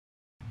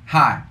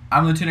Hi,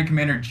 I'm Lieutenant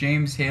Commander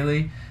James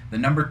Haley, the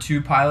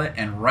 #2 pilot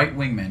and right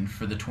wingman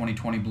for the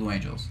 2020 Blue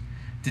Angels.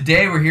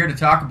 Today we're here to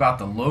talk about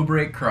the low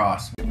brake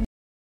cross.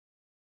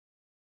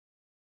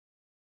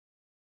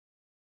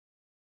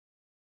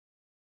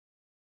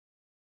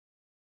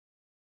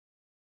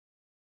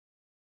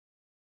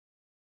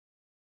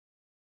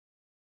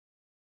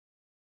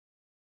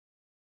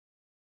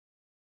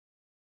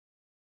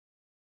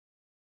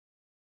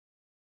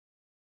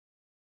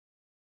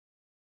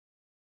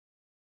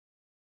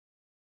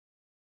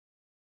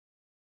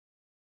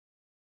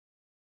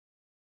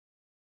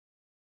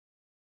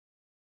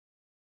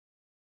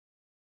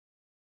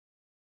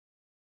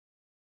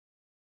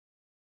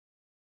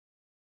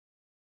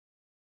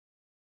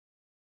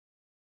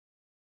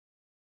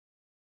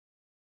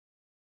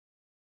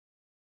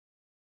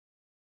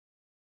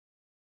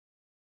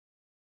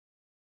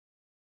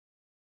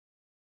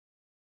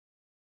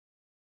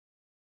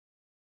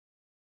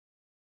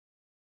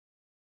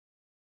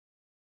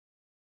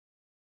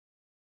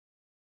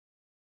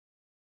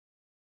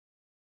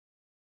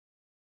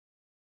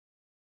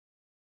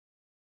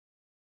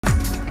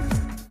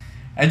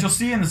 As you'll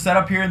see in the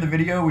setup here in the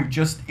video, we've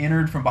just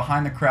entered from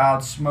behind the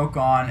crowd, smoke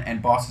on,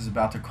 and boss is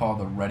about to call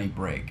the ready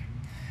brake.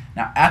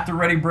 Now at the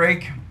ready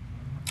brake,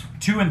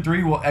 2 and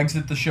 3 will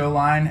exit the show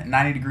line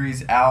 90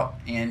 degrees out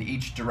in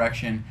each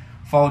direction,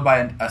 followed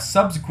by a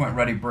subsequent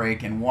ready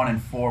brake, and 1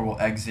 and 4 will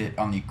exit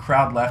on the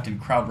crowd left and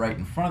crowd right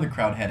in front of the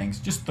crowd headings,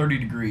 just 30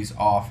 degrees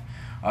off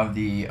of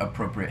the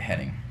appropriate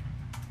heading.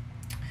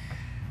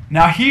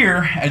 Now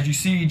here, as you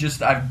see,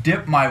 I've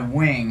dipped my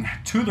wing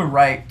to the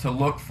right to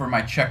look for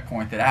my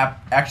checkpoint that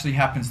actually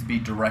happens to be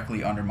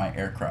directly under my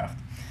aircraft.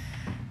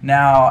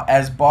 Now,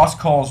 as boss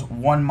calls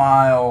 1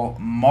 mile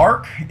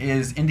mark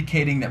is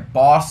indicating that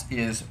boss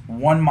is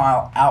 1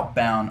 mile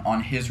outbound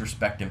on his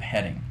respective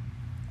heading.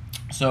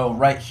 So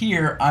right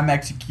here, I'm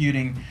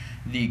executing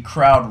the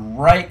crowd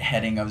right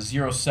heading of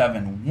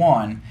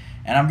 071,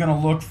 and I'm going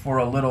to look for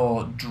a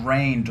little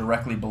drain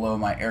directly below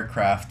my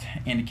aircraft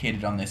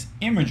indicated on this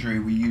imagery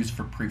we use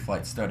for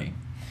pre-flight study.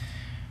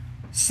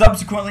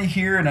 Subsequently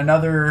here in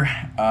another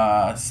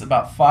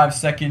about 5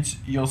 seconds,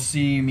 you'll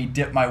see me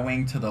dip my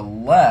wing to the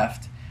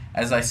left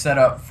as I set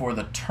up for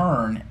the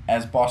turn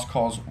as boss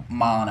calls 1.5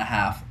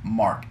 mile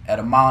mark. At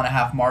a 1.5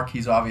 mile mark,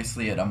 he's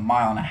obviously at a 1.5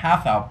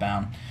 mile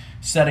outbound,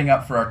 setting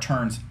up for our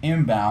turns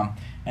inbound.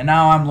 And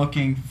now I'm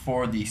looking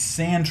for the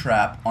sand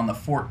trap on the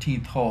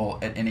 14th hole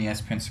at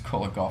NAS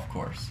Pensacola golf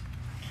course.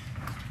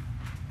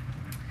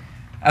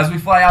 As we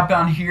fly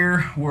outbound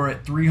here, we're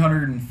at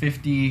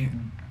 350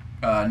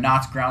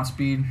 knots ground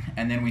speed,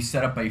 and then we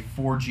set up a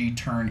 4G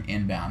turn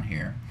inbound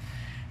here.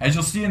 As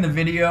you'll see in the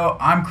video,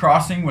 I'm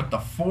crossing with the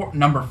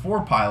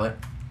 #4 pilot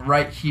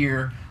right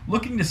here,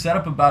 looking to set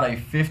up about a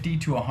 50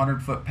 to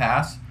 100 foot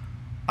pass.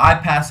 I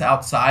pass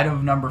outside of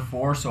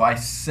 #4, so I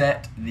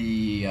set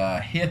the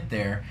hit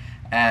there,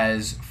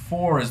 as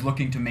 4 is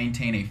looking to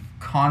maintain a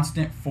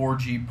constant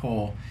 4G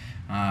pull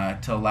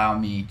to allow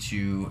me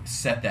to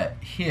set that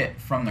hit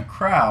from the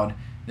crowd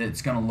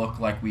that's going to look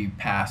like we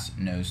pass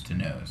nose to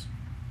nose.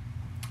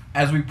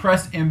 As we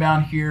press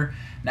inbound here,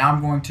 now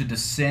I'm going to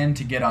descend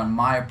to get on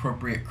my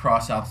appropriate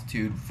cross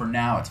altitude. For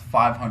now, it's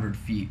 500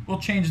 feet. We'll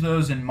change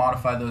those and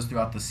modify those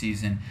throughout the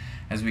season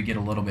as we get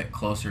a little bit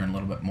closer and a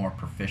little bit more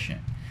proficient.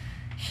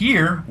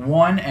 Here,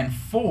 1 and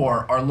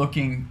 4 are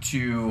looking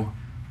to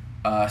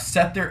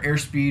set their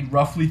airspeed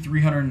roughly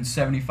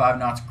 375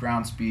 knots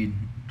ground speed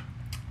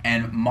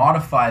and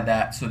modify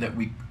that so that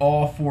we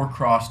all 4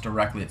 cross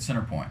directly at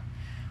center point.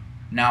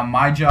 Now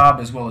my job,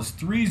 as well as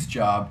 3's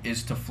job,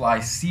 is to fly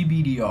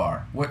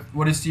CBDR.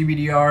 What is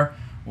CBDR?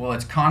 Well,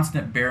 it's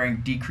constant bearing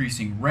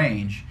decreasing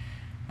range,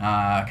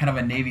 kind of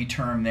a Navy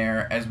term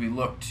there, as we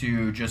look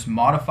to just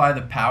modify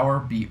the power,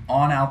 be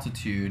on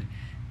altitude,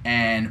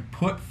 and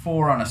put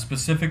 4 on a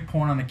specific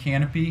point on the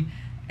canopy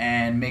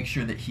and make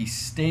sure that he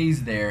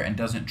stays there and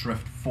doesn't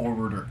drift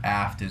forward or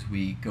aft as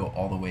we go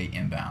all the way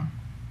inbound.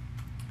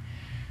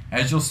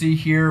 As you'll see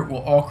here,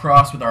 we'll all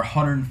cross with our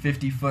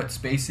 150 foot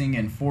spacing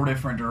in 4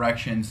 different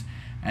directions,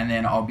 and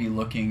then I'll be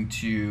looking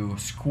to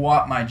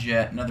squat my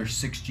jet, another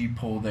 6G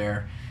pull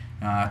there,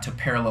 to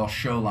parallel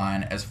show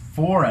line as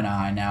 4 and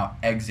I now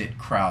exit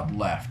crowd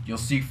left. You'll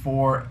see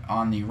 4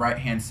 on the right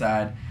hand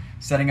side,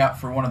 setting up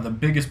for one of the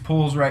biggest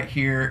pulls right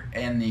here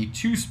in the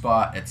 2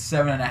 spot at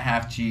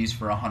 7.5 Gs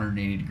for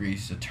 180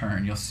 degrees to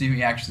turn. You'll see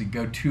me actually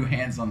go 2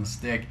 hands on the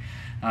stick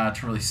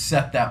to really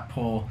set that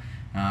pull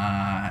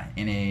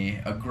in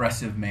a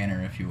aggressive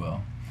manner, if you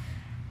will.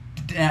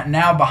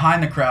 Now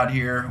behind the crowd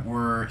here,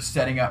 we're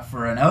setting up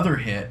for another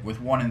hit with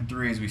 1 and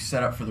 3 as we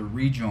set up for the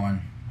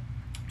rejoin.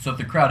 So if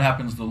the crowd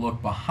happens to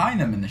look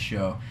behind them in the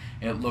show,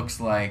 it looks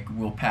like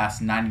we'll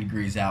pass 90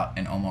 degrees out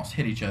and almost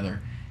hit each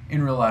other.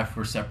 In real life,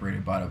 we're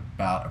separated by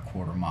about a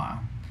 1/4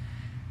 mile.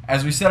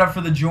 As we set up for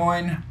the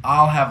join,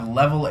 I'll have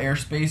level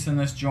airspace in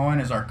this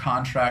join as our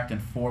contract,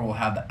 and 4 will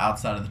have the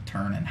outside of the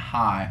turn and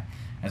high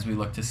as we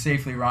look to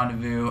safely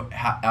rendezvous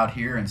out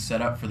here and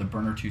set up for the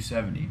Burner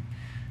 270.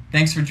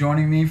 Thanks for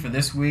joining me for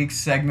this week's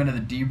segment of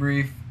the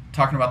debrief,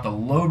 talking about the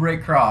low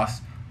brake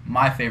cross.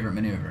 my favorite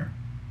maneuver.